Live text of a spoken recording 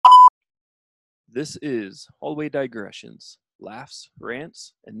This is Hallway Digressions, laughs,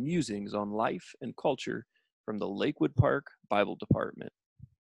 rants, and musings on life and culture from the Lakewood Park Bible Department.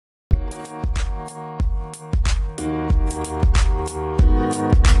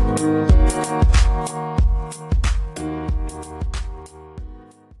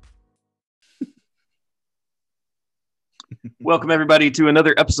 Welcome, everybody, to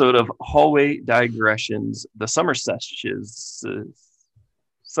another episode of Hallway Digressions, the summer sessions. You're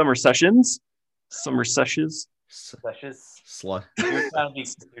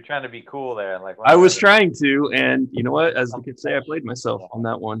trying to be cool there. I was trying to, and you know what? As the kids say, I played myself on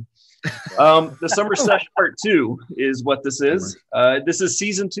that one. The summer sesh part 2 is what this is. This is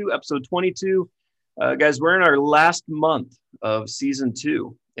season 2, episode 22. Guys, we're in our last month of season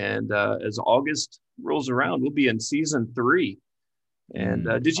 2, and as August rolls around, we'll be in season 3. And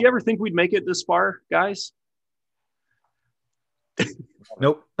did you ever think we'd make it this far, guys?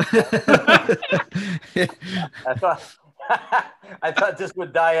 Nope. I thought this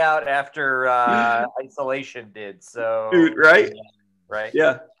would die out after isolation did. So right? Right.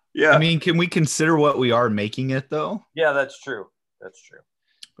 Yeah. I mean, can we consider what we are making it though? Yeah, that's true.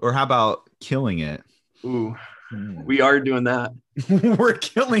 Or how about killing it? Ooh, we are doing that. We're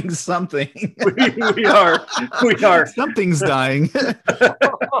killing something. we are. Something's dying.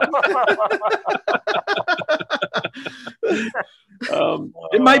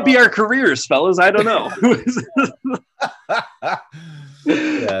 It might be our careers, fellas. I don't know.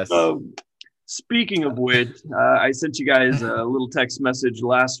 Yes. Speaking of which, I sent you guys a little text message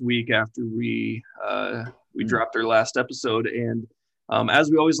last week after we dropped our last episode, and as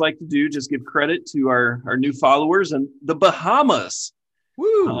we always like to do, just give credit to our new followers, and the Bahamas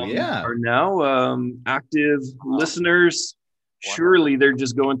are now active listeners. Surely they're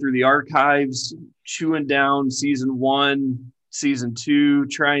just going through the archives, chewing down season 1, season 2,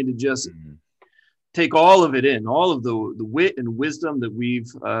 trying to just take all of it in, all of the wit and wisdom that we've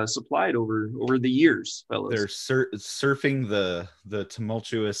supplied over the years, fellas. They're surfing the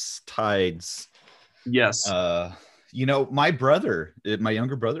tumultuous tides. Yes. My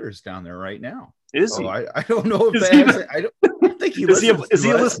younger brother is down there right now. Is he? I don't know if I don't think he listens. Is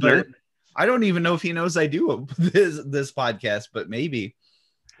he a listener? I don't even know if he knows I do this podcast, but maybe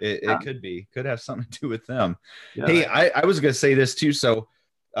it could have something to do with them. Yeah. Hey, I was going to say this too. So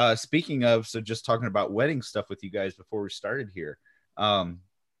speaking of, just talking about wedding stuff with you guys before we started here,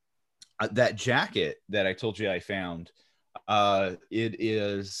 that jacket that I told you I found, it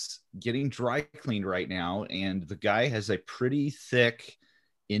is getting dry cleaned right now, and the guy has a pretty thick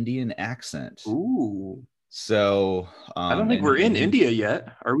Indian accent. Ooh. So I don't think we're in India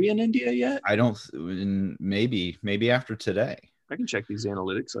yet. Are we in India yet? I don't. Maybe after today. I can check these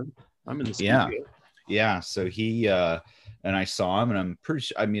analytics. I'm in the studio. Yeah. So he and I saw him, and I'm pretty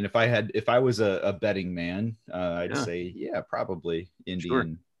sure. I mean, if I was a betting man, I'd say probably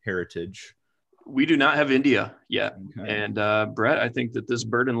Indian heritage. We do not have India yet. Okay. And Brett, I think that this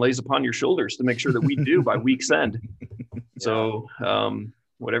burden lays upon your shoulders to make sure that we do by week's end. So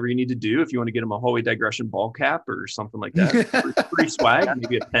whatever you need to do, if you want to get him a Hallway Digression ball cap or something like that, free swag,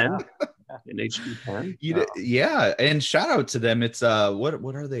 maybe a pen, an HD pen. Yeah, and shout out to them. It's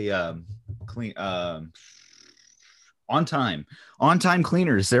what are they? Clean on time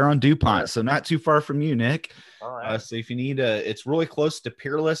cleaners. They're on DuPont, so not too far from you, Nick. All right. So if you need it's really close to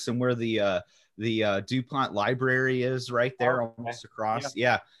Peerless and where the DuPont library is, right there, almost across.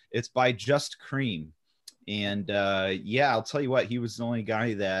 Yeah, it's by Just Cream. And I'll tell you what, he was the only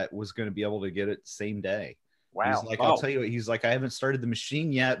guy that was going to be able to get it the same day. Wow. He's like, I'll tell you what, he's like, I haven't started the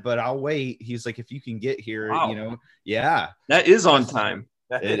machine yet, but I'll wait. He's like, if you can get here, that is on time.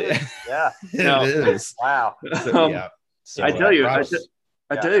 It is. Yeah. It is. Wow. So, I tell you,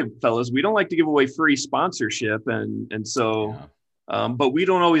 fellas, we don't like to give away free sponsorship, and so, but we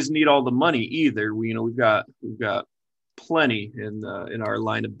don't always need all the money either. We've got plenty in our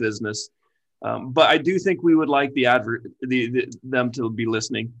line of business. But I do think we would like them to be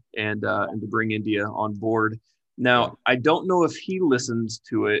listening and to bring India on board. Now, I don't know if he listens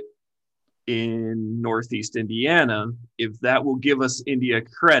to it in Northeast Indiana, if that will give us India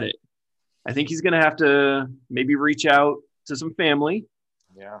credit. I think he's going to have to maybe reach out to some family,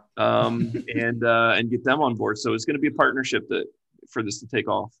 and get them on board. So it's going to be a partnership for this to take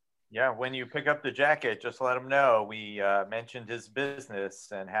off. Yeah, when you pick up the jacket, just let them know we mentioned his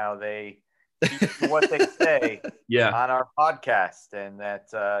business and how they what they say on our podcast, and that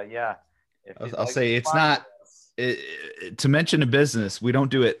I'll say it's not to mention a business. We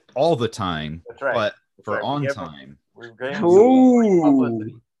don't do it all the time. That's right. But for on time,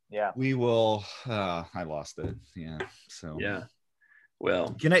 Yeah. We will. I lost it. Yeah. So. Yeah.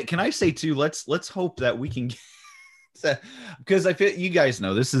 Well, can I say too, let's hope that we can get, because I feel you guys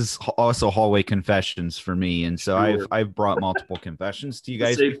know this is also hallway confessions for me, and so I've brought multiple confessions to you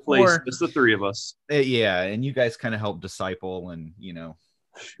guys safe before. Place, just the three of us. Yeah, and you guys kind of help disciple, and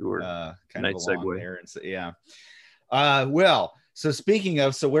sure, kind of along there, and so yeah. Well, so speaking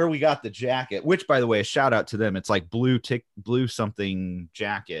of, so where we got the jacket, which by the way, a shout out to them. It's like blue something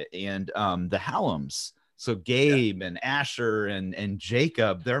jacket, and the Hallums. So Gabe and Asher and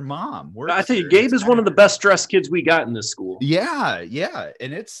Jacob, their mom. I tell you, Gabe is one of the best dressed kids we got in this school. Yeah.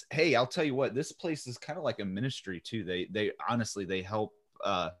 And hey, I'll tell you what, this place is kind of like a ministry too. They honestly, they help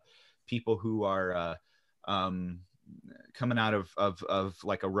people who are coming out of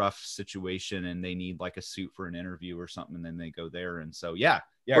like a rough situation and they need like a suit for an interview or something, and then they go there. And so yeah,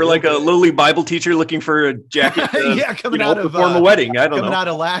 or like a lowly Bible teacher looking for a jacket to, coming out of perform a wedding. I don't know, coming out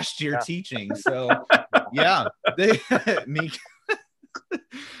of last year teaching. So yeah, make a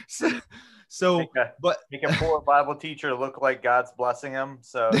poor Bible teacher look like God's blessing him.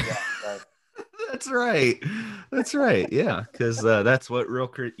 So yeah, right. That's right. Yeah, because that's what real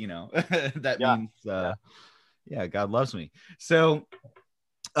that means. Yeah, God loves me. So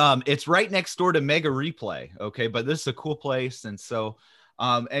it's right next door to Mega Replay. Okay, but this is a cool place. And so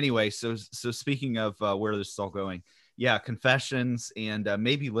anyway, so speaking of where this is all going, yeah, confessions and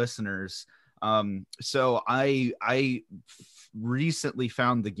maybe listeners. So I recently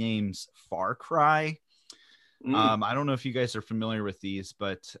found the games Far Cry. I don't know if you guys are familiar with these,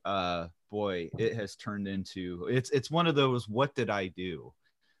 but boy, it has turned into it's one of those what did I do?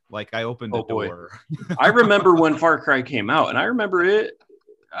 Like I opened the door. I remember when Far Cry came out, and I remember it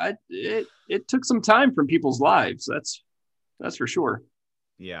took some time from people's lives. That's for sure.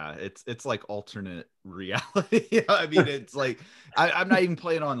 Yeah, it's like alternate reality. I mean, it's like I'm not even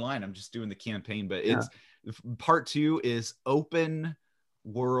playing online. I'm just doing the campaign, but it's part 2 is open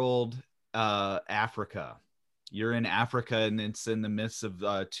world Africa. You're in Africa, and it's in the midst of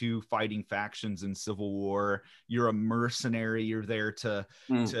 2 fighting factions in civil war. You're a mercenary. You're there to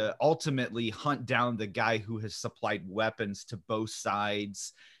ultimately hunt down the guy who has supplied weapons to both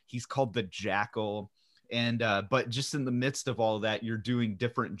sides. He's called the Jackal. And but just in the midst of all that, you're doing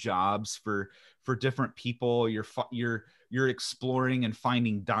different jobs for different people. You're exploring and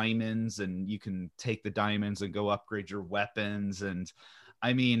finding diamonds, and you can take the diamonds and go upgrade your weapons. And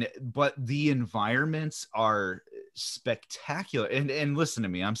I mean, but the environments are spectacular. And listen to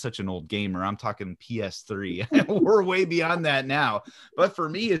me, I'm such an old gamer. I'm talking PS3. We're way beyond that now. But for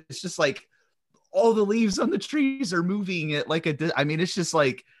me, it's just like all the leaves on the trees are moving at like I mean, it's just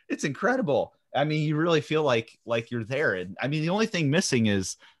like, it's incredible. I mean, you really feel like you're there. And I mean, the only thing missing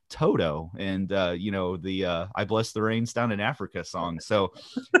is Toto and the I Bless the Rains Down in Africa song. So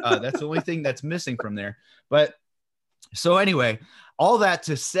that's the only thing that's missing from there. But so anyway, all that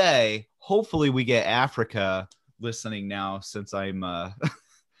to say, hopefully we get Africa listening now, since I'm I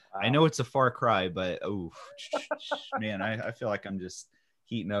know it's a far cry, but man, I feel like I'm just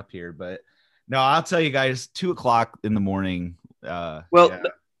heating up here. But no, I'll tell you guys, 2:00 in the morning.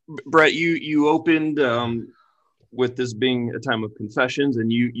 Brett, you opened with this being a time of confessions,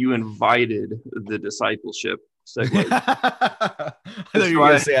 and you invited the discipleship segue. I thought you were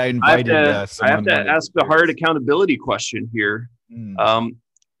going to say I invited. I have to ask the hard accountability question here.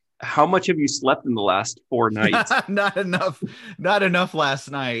 How much have you slept in the last 4 nights? Not enough last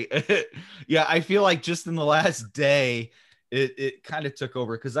night. Yeah, I feel like just in the last day, it kind of took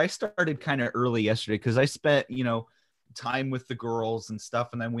over, because I started kind of early yesterday, because I spent time with the girls and stuff,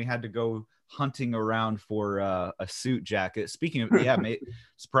 and then we had to go hunting around for a suit jacket. Speaking of,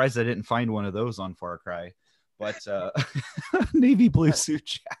 surprised I didn't find one of those on Far Cry, but navy blue suit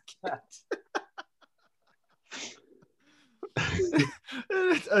jacket.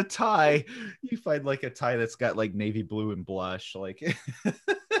 A tie. You find like a tie that's got like navy blue and blush, like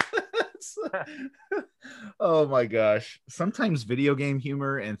oh my gosh. Sometimes video game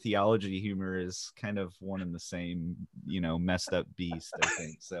humor and theology humor is kind of one and the same, messed up beast, I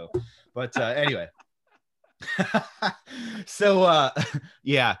think. So, but anyway. So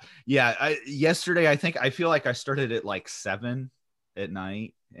yesterday I feel like I started at like 7 at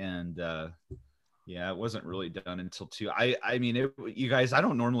night, and it wasn't really done until 2. I mean, you guys, I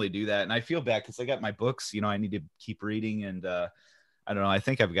don't normally do that, and I feel bad because I got my books, I need to keep reading, and I don't know, I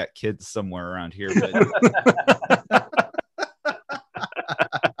think I've got kids somewhere around here, but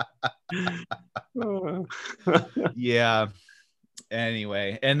yeah.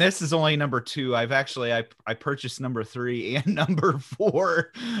 Anyway, and this is only number 2. I've actually I purchased number 3 and number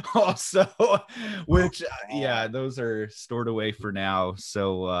 4 also, which those are stored away for now.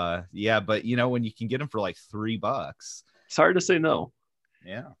 So but when you can get them for like $3, it's hard to say no.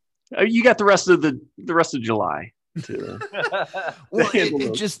 Yeah. You got the rest of July. Well,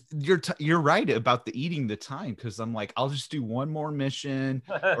 it just you're right about the eating the time, because I'm like, I'll just do one more mission,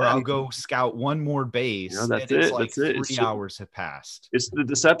 or I'll go scout one more base. That's and it. Like that's 3 hours have passed. It's the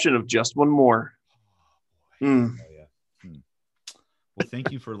deception of just one more. Oh, yeah. Well,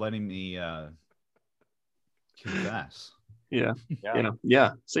 thank you for letting me confess. Yeah.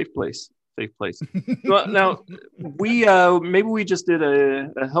 Safe place. Well, now we maybe we just did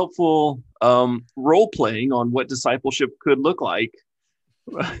a helpful role playing on what discipleship could look like.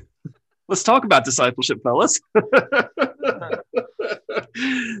 Let's talk about discipleship, fellas.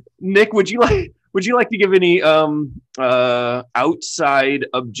 Nick, would you like to give any outside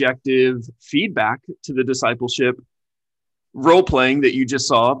objective feedback to the discipleship role playing that you just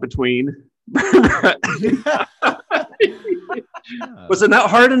saw between? Was it not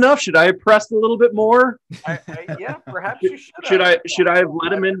hard enough? Should I have pressed a little bit more? Yeah, perhaps you should. Should I have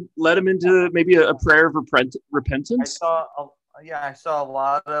let him into maybe a prayer of repentance? I saw a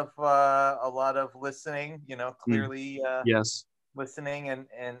lot of listening. Clearly, yes, listening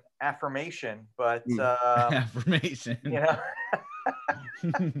and affirmation, but affirmation.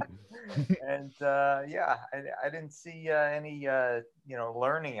 And I didn't see any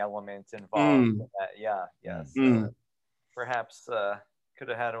learning elements involved in that. Perhaps could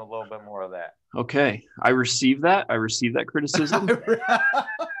have had a little bit more of that. Okay, I received that criticism.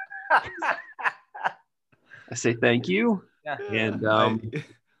 I say thank you.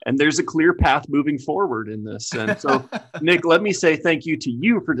 And there's a clear path moving forward in this. And so, Nick, let me say thank you to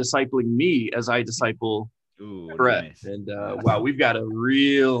you for discipling me as I disciple Brett. Nice. And wow, we've got a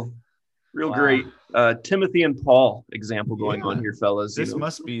real great Timothy and Paul example going on here, fellas. This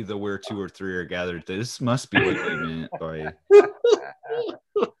must be the where two or three are gathered. This must be what they meant by.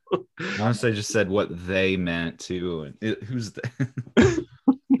 Honestly, I just said what they meant too. Who's the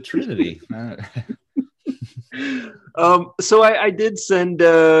Trinity? So I did send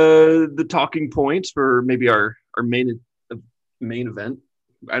the talking points for maybe our main event.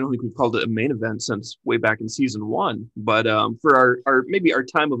 I don't think we've called it a main event since way back in season 1, but for our maybe our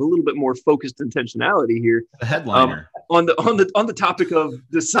time of a little bit more focused intentionality here, the headliner on the topic of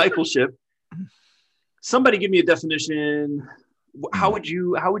discipleship. Somebody give me a definition. How would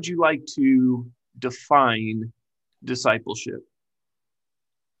you like to define discipleship?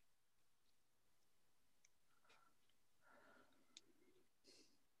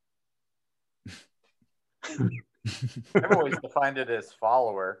 I've always defined it as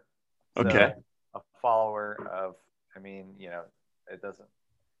follower. So okay. A follower of, it doesn't,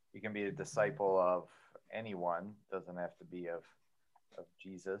 you can be a disciple of anyone. It doesn't have to be of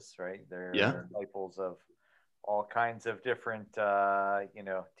Jesus, right? There are disciples of all kinds of different,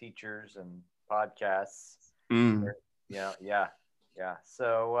 teachers and podcasts.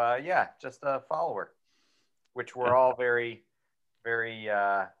 So, just a follower, which we're all very, very,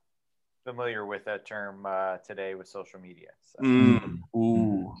 familiar with that term today with social media. So.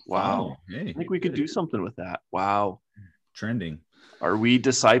 Ooh, wow. Hey, I think we could do something with that. Wow. Trending. Are we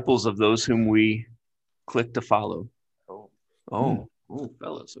disciples of those whom we click to follow? Oh,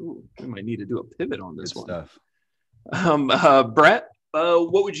 fellas. Oh, we might need to do a pivot on this one. Stuff. Brett,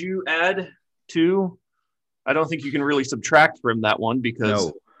 what would you add to? I don't think you can really subtract from that one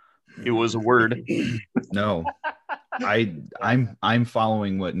because it was a word. No. I'm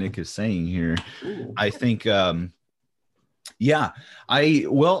following what Nick is saying here. Ooh. I think I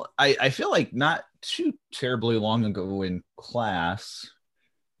feel like not too terribly long ago in class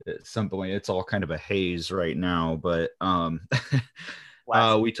at some point, it's all kind of a haze right now, but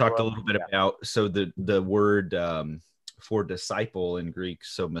we talked a little bit about the word for disciple in Greek,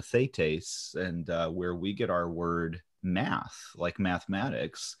 so mathetes, and where we get our word math, like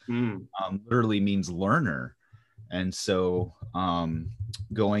mathematics, literally means learner. And so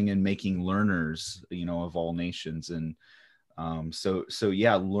going and making learners, of all nations. And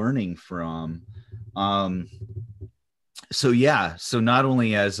learning from. So not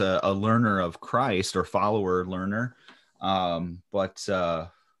only as a learner of Christ or follower learner, but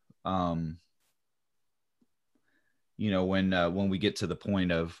when we get to the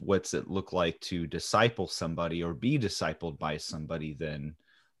point of what's it look like to disciple somebody or be discipled by somebody, then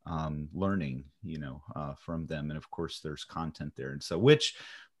learning, from them. And of course there's content there. And so, which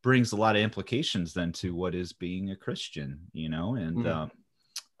brings a lot of implications then to what is being a Christian,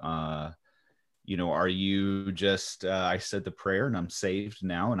 are you just, I said the prayer and I'm saved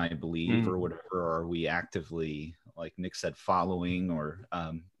now and I believe or whatever, or are we actively, like Nick said, following or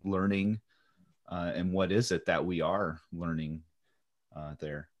learning? And what is it that we are learning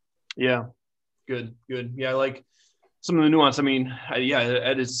there? Yeah. Good. Yeah. Like, some of the nuance. I mean,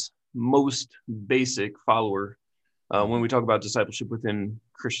 at its most basic follower, when we talk about discipleship within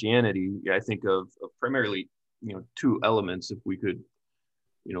Christianity, I think of primarily, two elements, if we could,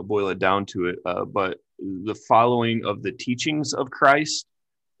 boil it down to it. But the following of the teachings of Christ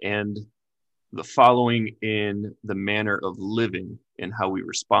and the following in the manner of living and how we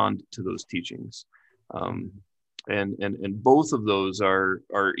respond to those teachings. And both of those are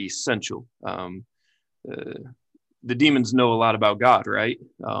essential. The demons know a lot about God, right?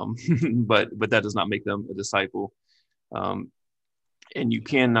 But that does not make them a disciple. And you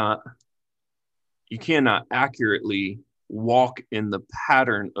cannot accurately walk in the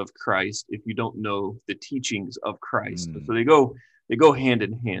pattern of Christ if you don't know the teachings of Christ. So they go hand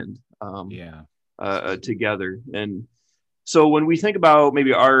in hand, together. And so when we think about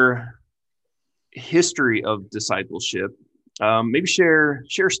maybe our history of discipleship, maybe share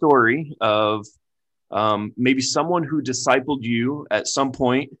a story of maybe someone who discipled you at some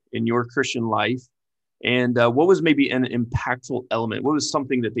point in your Christian life. And what was maybe an impactful element? What was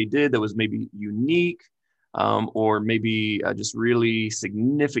something that they did that was maybe unique, or maybe just really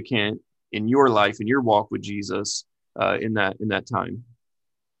significant in your life, in your walk with Jesus, in that time?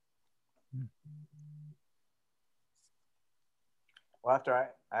 Well, after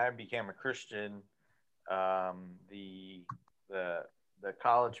I became a Christian, the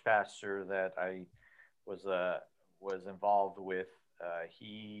college pastor that I was involved with,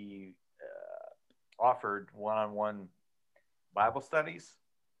 he offered one-on-one Bible studies,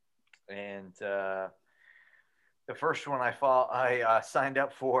 and the first one I signed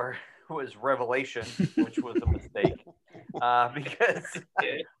up for was Revelation, which was a mistake, because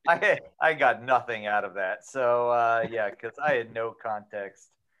I got nothing out of that. So because I had no context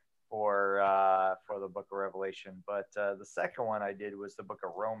for the book of Revelation. But the second one I did was the book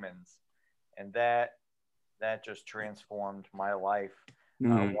of Romans, and that just transformed my life,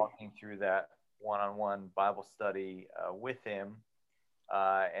 walking through that one-on-one Bible study with him,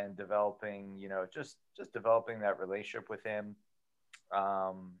 and developing, just developing that relationship with him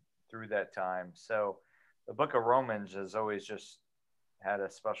through that time. So the book of Romans has always just had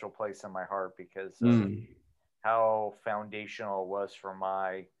a special place in my heart because of how foundational it was for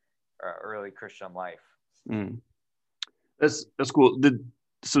my early Christian life. That's cool.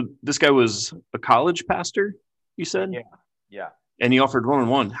 So this guy was a college pastor, you said? Yeah. And he offered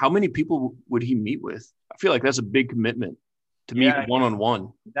one-on-one. How many people would he meet with? I feel like that's a big commitment to meet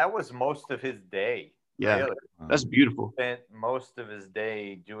one-on-one. That was most of his day. Yeah, really. That's beautiful. Spent most of his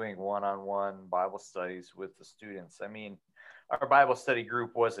day doing one-on-one Bible studies with the students. I mean, our Bible study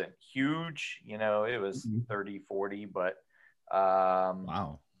group wasn't huge, it was 30, 40, but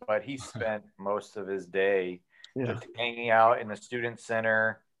wow. But he spent most of his day just hanging out in the student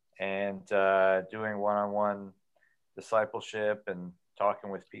center and doing one-on-one discipleship and talking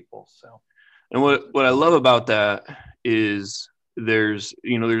with people. So, and what I love about that is there's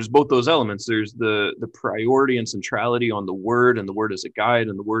both those elements. There's the priority and centrality on the word, and the word is a guide,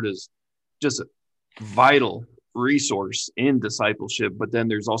 and the word is just a vital resource in discipleship. But then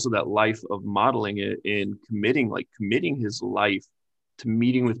there's also that life of modeling it in committing his life to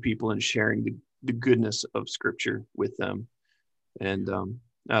meeting with people and sharing the goodness of Scripture with them. And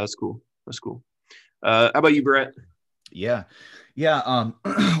that's cool. How about you, Brett? Yeah.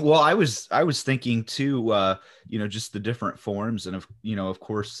 Well, I was thinking too, just the different forms, and of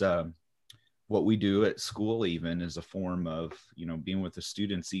course, what we do at school even is a form of, being with the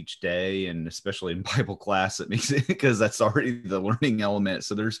students each day, and especially in Bible class, it makes it, because that's already the learning element.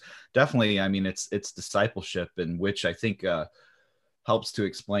 So there's definitely, it's discipleship, in which I think helps to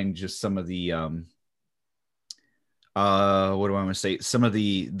explain just some of the what do I want to say? Some of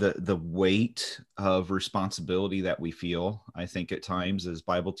the weight of responsibility that we feel, I think, at times as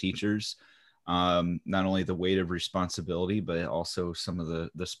Bible teachers, not only the weight of responsibility, but also some of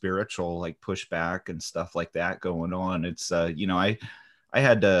the spiritual, like, pushback and stuff like that going on. It's, I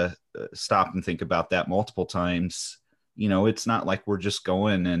had to stop and think about that multiple times. It's not like we're just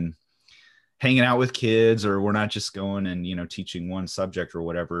going and hanging out with kids, or we're not just going and, teaching one subject or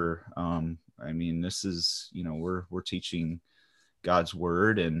whatever. This is, we're teaching God's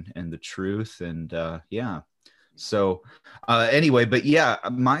word and the truth, and So anyway, but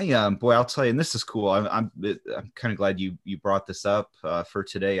my boy, I'll tell you, and this is cool. I'm kind of glad you brought this up for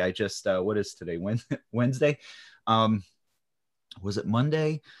today. I just what is today? Wednesday? Was it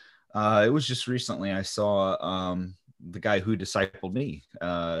Monday? It was just recently. I saw the guy who discipled me.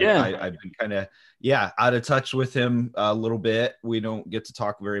 I've been kind of out of touch with him a little bit. We don't get to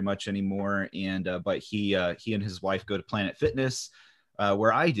talk very much anymore, and but he and his wife go to Planet Fitness,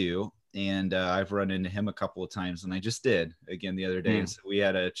 where I do, and I've run into him a couple of times, and I just did again the other day. And so we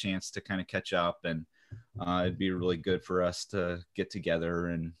had a chance to kind of catch up, and it'd be really good for us to get together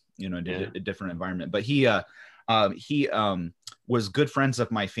and, a different environment. But he was good friends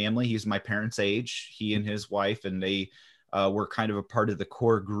of my family. He's my parents' age, he and his wife, and they were kind of a part of the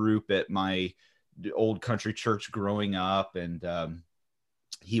core group at my old country church growing up. And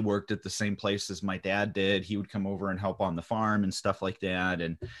he worked at the same place as my dad did. He would come over and help on the farm and stuff like that.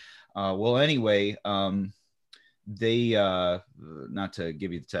 And anyway, they not to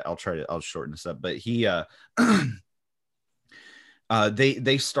give you I'll shorten this up, but he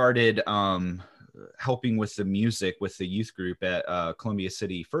they started helping with the music with the youth group at Columbia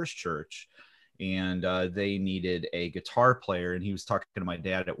City First Church, and they needed a guitar player. And he was talking to my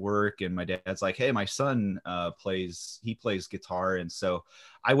dad at work, and my dad's like, hey, my son plays guitar. And so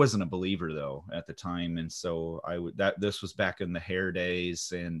I wasn't a believer though at the time, and so this was back in the Hair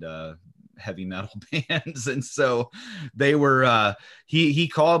days and heavy metal bands. And so they were he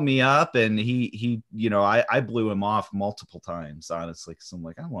called me up, and he I blew him off multiple times, honestly, because I'm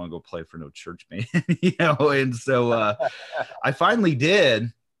like, I don't want to go play for no church band. And so I finally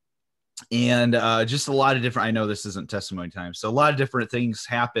did. And just a lot of different, I know this isn't testimony time, so a lot of different things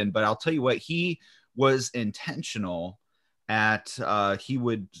happened, but I'll tell you what, he was intentional at he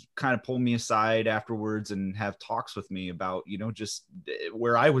would kind of pull me aside afterwards and have talks with me about, just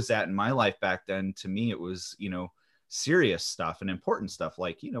where I was at in my life back then. To me, it was, serious stuff and important stuff,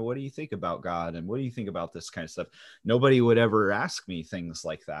 like, what do you think about God, and what do you think about this kind of stuff? Nobody would ever ask me things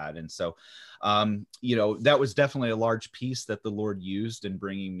like that. And so that was definitely a large piece that the Lord used in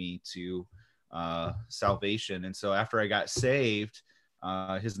bringing me to salvation. And so after I got saved,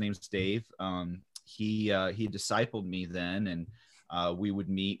 his name's Dave, he discipled me then, and we would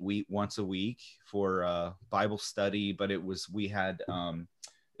meet once a week for Bible study. But it was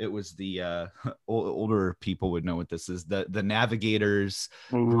the older people would know what this is, the Navigators.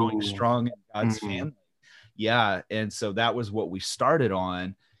 Ooh. Growing Strong in God's Family. Yeah. And so that was what we started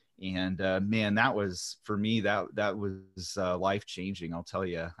on. And man, that was, for me, that was life-changing, I'll tell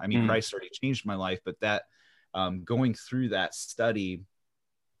you. I mean, Christ already changed my life, but that going through that study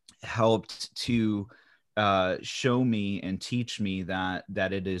helped to show me and teach me that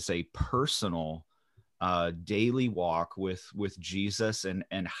it is a personal daily walk with Jesus,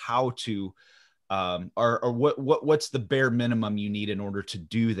 and how to or what's the bare minimum you need in order to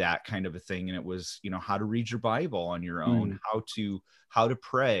do that kind of a thing. And it was, how to read your Bible on your own, how to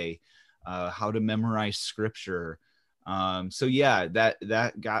pray, how to memorize scripture. So yeah,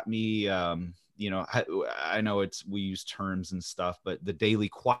 that got me, I know we use terms and stuff, but the daily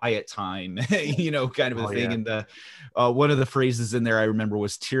quiet time, kind of a thing. Yeah. And the one of the phrases in there I remember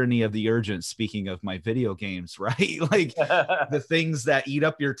was tyranny of the urgent, speaking of my video games, right? Like the things that eat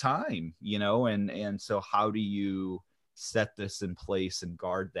up your time, and so how do you set this in place and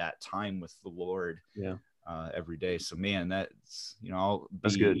guard that time with the Lord? Yeah. Every day. So man, that's, I'll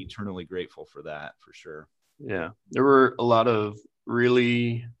be good. Eternally grateful for that, for sure. Yeah. There were a lot of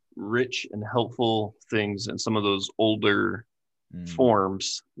really rich and helpful things in some of those older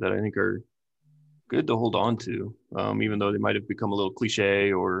forms that I think are good to hold on to, even though they might have become a little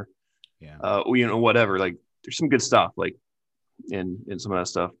cliche or whatever. Like, there's some good stuff like in some of that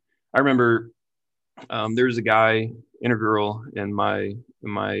stuff. I remember there was a guy and a girl in my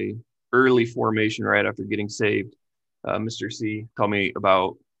early formation right after getting saved. Mr. C taught me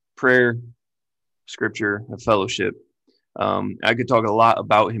about prayer, scripture, and fellowship. I could talk a lot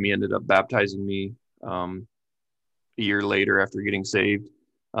about him. He ended up baptizing me a year later after getting saved.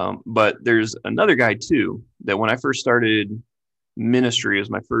 But there's another guy too, that when I first started ministry, as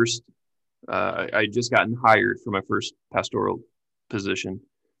my first, I had just gotten hired for my first pastoral position.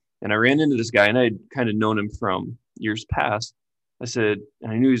 And I ran into this guy, and I had kind of known him from years past. I said,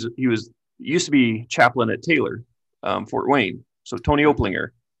 and I knew he used to be chaplain at Taylor, Fort Wayne. So Tony Oplinger.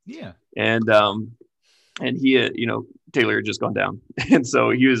 Yeah. And he, Taylor had just gone down. And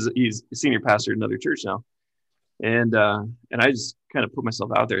so he's a senior pastor at another church now. And I just kind of put myself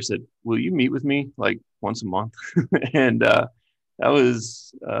out there. I said, will you meet with me like once a month? And that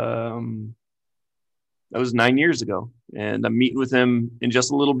was 9 years ago. And I'm meeting with him in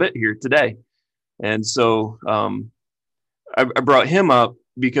just a little bit here today. And so I brought him up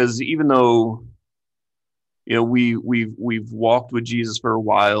because even though, we've walked with Jesus for a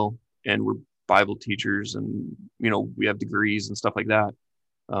while, and we're Bible teachers, and we have degrees and stuff like that,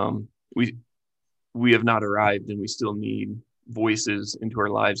 we have not arrived, and we still need voices into our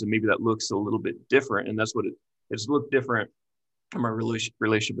lives, and maybe that looks a little bit different. And that's what it's looked different from our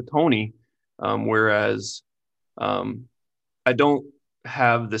relationship with Tony, whereas I don't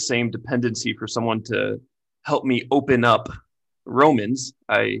have the same dependency for someone to help me open up Romans.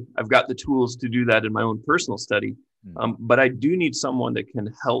 I've got the tools to do that in my own personal study, but I do need someone that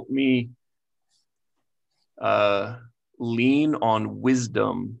can help me lean on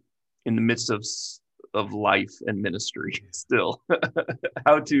wisdom in the midst of life and ministry still.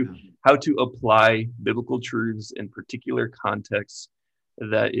 how to apply biblical truths in particular contexts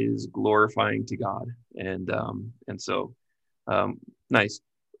that is glorifying to God. And so nice.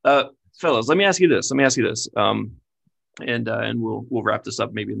 Fellas, let me ask you this. And we'll wrap this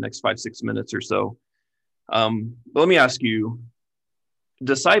up maybe in the next 5-6 minutes or so. But let me ask you,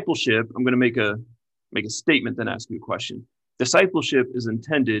 discipleship, I'm going to make a statement, then ask you a question. Discipleship is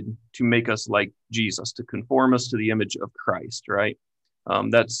intended to make us like Jesus, to conform us to the image of Christ, right?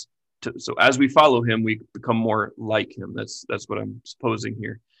 So as we follow him, we become more like him. That's what I'm supposing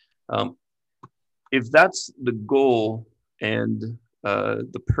here. If that's the goal and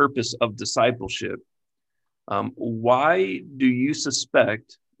the purpose of discipleship, why do you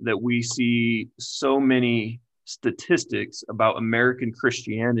suspect that we see so many statistics about American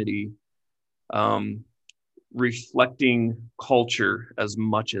Christianity reflecting culture as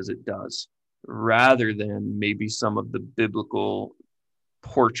much as it does, rather than maybe some of the biblical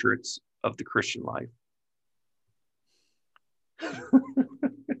portraits of the Christian life?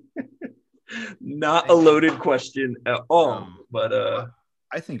 Not a loaded question at all, but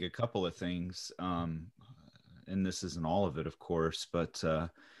I think a couple of things, and this isn't all of it, of course, but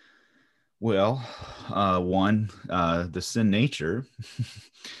one, the sin nature.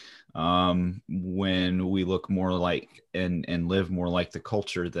 When we look more like and live more like the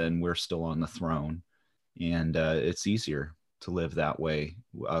culture, then we're still on the throne, and it's easier to live that way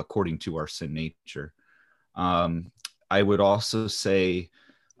according to our sin nature. I would also say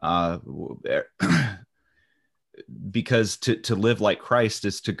because to live like Christ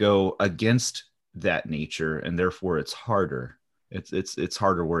is to go against that nature, and therefore it's harder. It's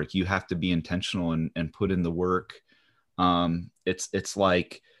harder work. You have to be intentional and put in the work. It's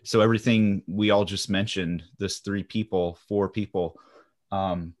like, so everything we all just mentioned, this 4 people,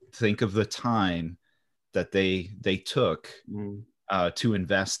 think of the time that they took to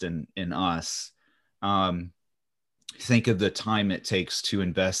invest in us. Think of the time it takes to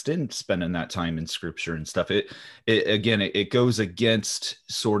invest in spending that time in scripture and stuff. It goes against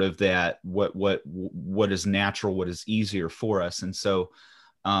sort of that, what is natural, what is easier for us. And so,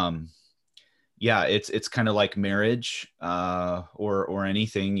 it's kind of like marriage, or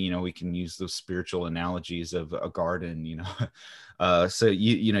anything, we can use those spiritual analogies of a garden, so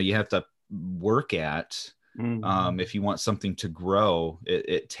you have to work at, if you want something to grow,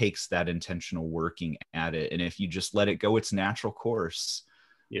 it takes that intentional working at it. And if you just let it go its natural course,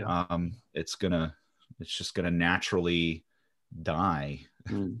 it's just gonna naturally die.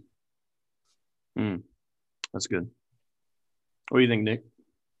 That's good. What do you think, Nick?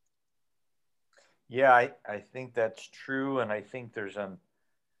 Yeah, I think that's true, and I think there's an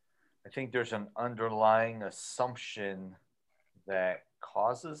underlying assumption that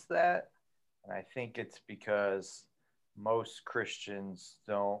causes that. And I think it's because most Christians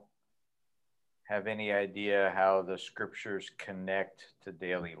don't have any idea how the scriptures connect to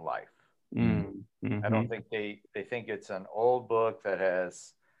daily life. I don't think they think it's an old book that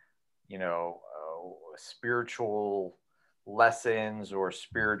has, spiritual lessons or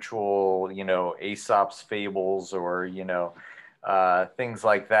spiritual, Aesop's fables or, things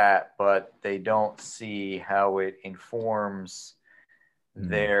like that, but they don't see how it informs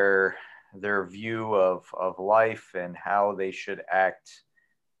their view of life and how they should act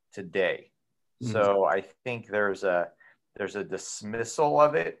today. So I think there's a dismissal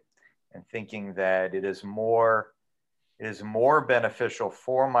of it, and thinking that it is more beneficial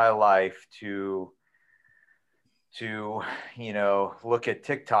for my life to look at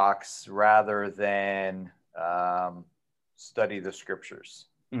TikToks rather than study the scriptures,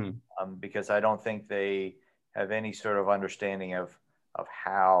 because I don't think they have any sort of understanding of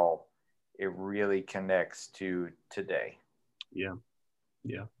how it really connects to today. Yeah.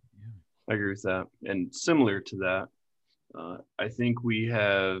 I agree with that. And similar to that, I think we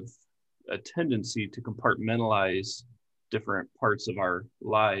have a tendency to compartmentalize different parts of our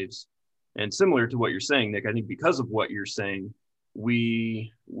lives. And similar to what you're saying, Nick, I think because of what you're saying,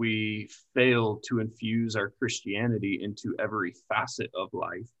 we fail to infuse our Christianity into every facet of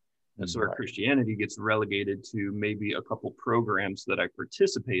life. And so our Christianity gets relegated to maybe a couple programs that I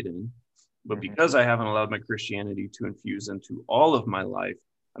participate in. But because I haven't allowed my Christianity to infuse into all of my life,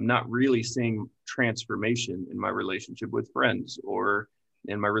 I'm not really seeing transformation in my relationship with friends, or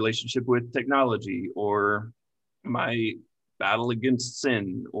in my relationship with technology, or my battle against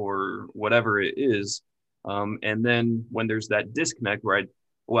sin or whatever it is. And then when there's that disconnect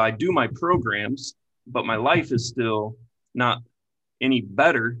where I do my programs, but my life is still not any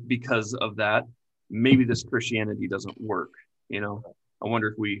better because of that, maybe this Christianity doesn't work. You know, I wonder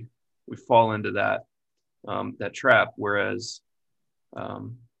if we fall into that trap. Whereas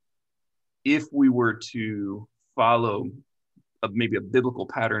if we were to follow maybe a biblical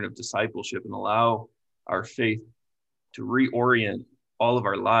pattern of discipleship and allow our faith to reorient all of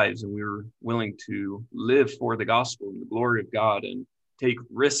our lives, and we were willing to live for the gospel and the glory of God and take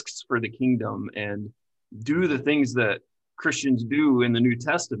risks for the kingdom and do the things that Christians do in the New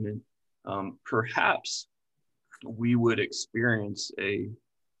Testament, perhaps we would experience a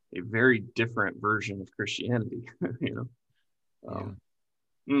very different version of Christianity. You know.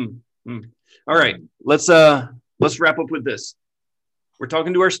 All right, let's wrap up with this. We're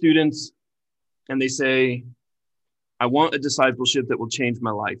talking to our students, and they say, I want a discipleship that will change my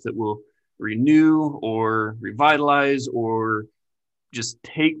life, that will renew or revitalize or just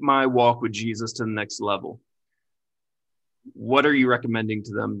take my walk with Jesus to the next level. What are you recommending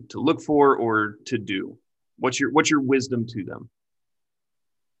to them to look for or to do? What's your wisdom to them?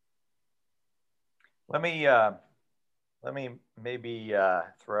 Let me maybe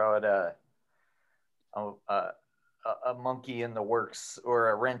throw out a monkey in the works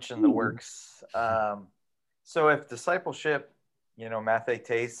or a wrench in the works. So if discipleship,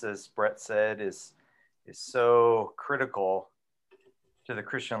 mathetes, as Brett said, is so critical to the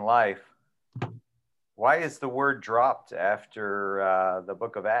Christian life, why is the word dropped after the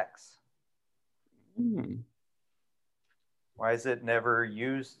book of Acts? Why is it never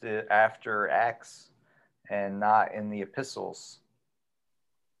used after Acts and not in the epistles?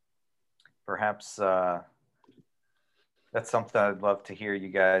 Perhaps that's something I'd love to hear you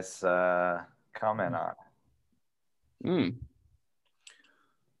guys comment on.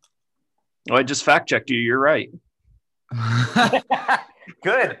 Well, I just fact checked you. You're right.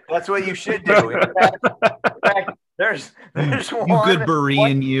 Good. That's what you should do. In fact, there's one good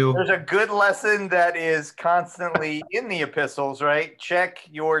Berean you. There's a good lesson that is constantly in the epistles, right? Check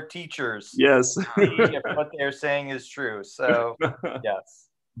your teachers. Yes. See if what they're saying is true. So, yes.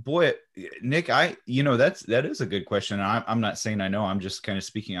 Boy, Nick, that is a good question. I'm not saying I know. I'm just kind of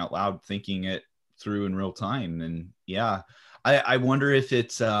speaking out loud, thinking it through in real time. And yeah, I wonder if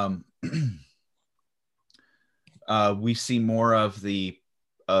it's we see more of it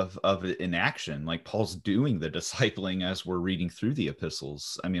in action, like Paul's doing the discipling as we're reading through the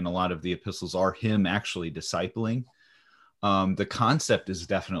epistles. I mean, a lot of the epistles are him actually discipling. The concept is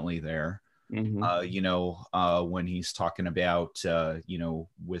definitely there. When he's talking about,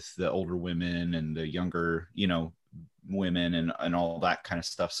 with the older women and the younger, women and all that kind of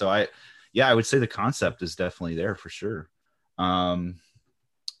stuff. So I would say the concept is definitely there for sure. I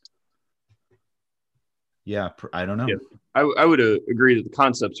don't know. Yeah, I would agree that the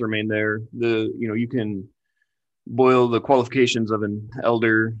concepts remain there. You can boil the qualifications of an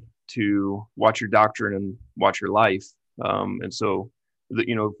elder to watch your doctrine and watch your life. And so,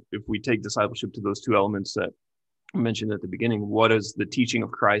 if we take discipleship to those two elements that I mentioned at the beginning, what is the teaching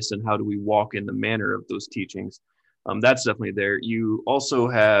of Christ and how do we walk in the manner of those teachings? That's definitely there. You also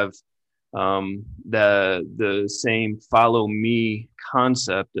have the same follow me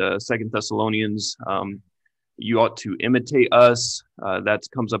concept, 2 Thessalonians, you ought to imitate us. That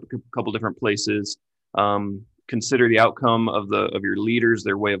comes up a couple different places. Consider the outcome of your leaders,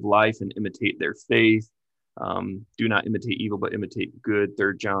 their way of life, and imitate their faith. Do not imitate evil, but imitate good,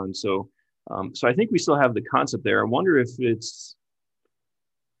 3 John. So I think we still have the concept there. I wonder if it's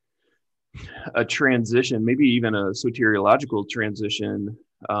a transition, maybe even a soteriological transition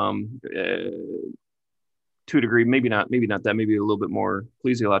to a degree, maybe not that, maybe a little bit more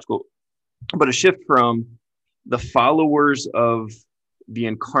ecclesiological, but a shift from the followers of the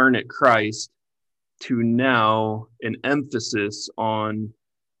incarnate Christ to now an emphasis on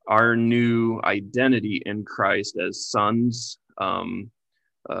our new identity in Christ as sons of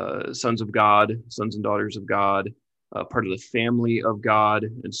God, sons and daughters of God, part of the family of God.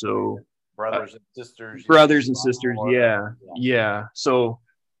 And so brothers and sisters. Yeah. So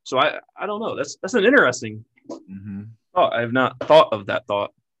I don't know. That's an interesting thought. I have not thought of that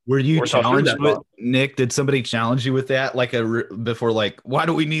thought. Were you challenged with Nick? Did somebody challenge you with that? Before, why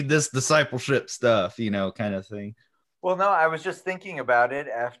do we need this discipleship stuff, kind of thing? Well, no, I was just thinking about it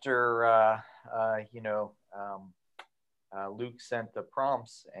after, Luke sent the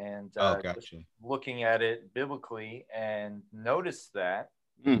prompts and just looking at it biblically and noticed that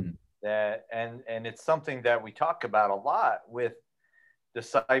and it's something that we talk about a lot with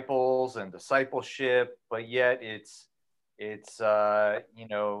disciples and discipleship, but yet it's it's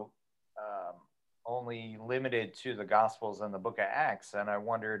only limited to the Gospels and the Book of Acts. And I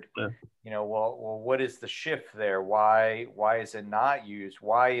wondered, well, what is the shift there? Why is it not used?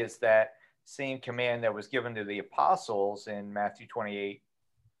 Why is that same command that was given to the apostles in Matthew 28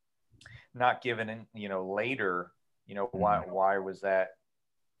 not given in, later? Why was that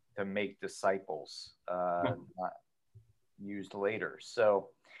to make disciples, not used later? So,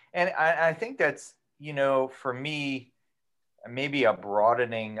 and I think that's, for me, maybe a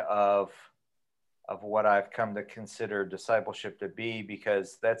broadening of what I've come to consider discipleship to be,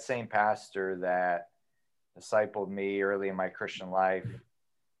 because that same pastor that discipled me early in my Christian life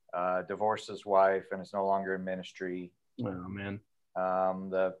divorced his wife and is no longer in ministry. Oh, man.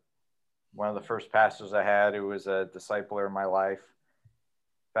 One of the first pastors I had, who was a discipler in my life,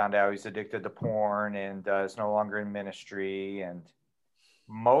 found out he's addicted to porn and is no longer in ministry. And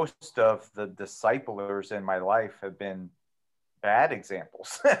most of the disciplers in my life have been bad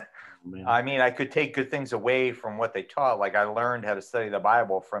examples. I mean, I could take good things away from what they taught. Like, I learned how to study the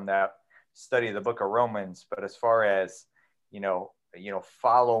Bible from that study of the book of Romans. But as far as,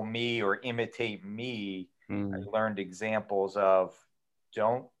 follow me or imitate me, I learned examples of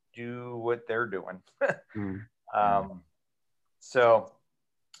don't do what they're doing. So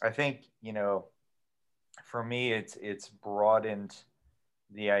I think, for me, it's broadened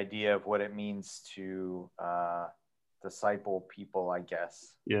the idea of what it means to disciple people, I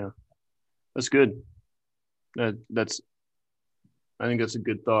guess. Yeah, that's good. I think that's a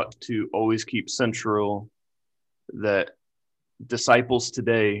good thought, to always keep central that disciples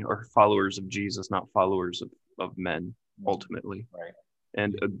today are followers of Jesus, not followers of men, ultimately. Right.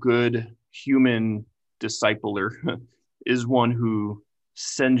 And a good human discipler is one who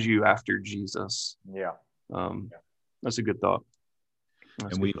sends you after Jesus. Yeah. That's a good thought.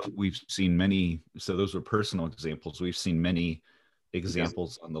 And we've seen many, so those were personal examples. We've seen many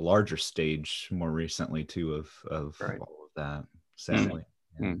examples on the larger stage more recently too of right. all of that, sadly.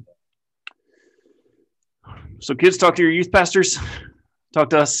 So kids, talk to your youth pastors, talk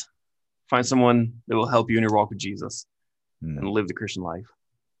to us, find someone that will help you in your walk with Jesus and live the Christian life,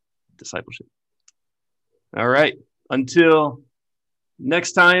 discipleship. All right. Until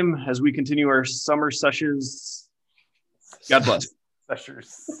next time, as we continue our summer sessions, God bless.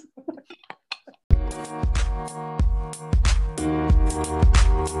 Sessions.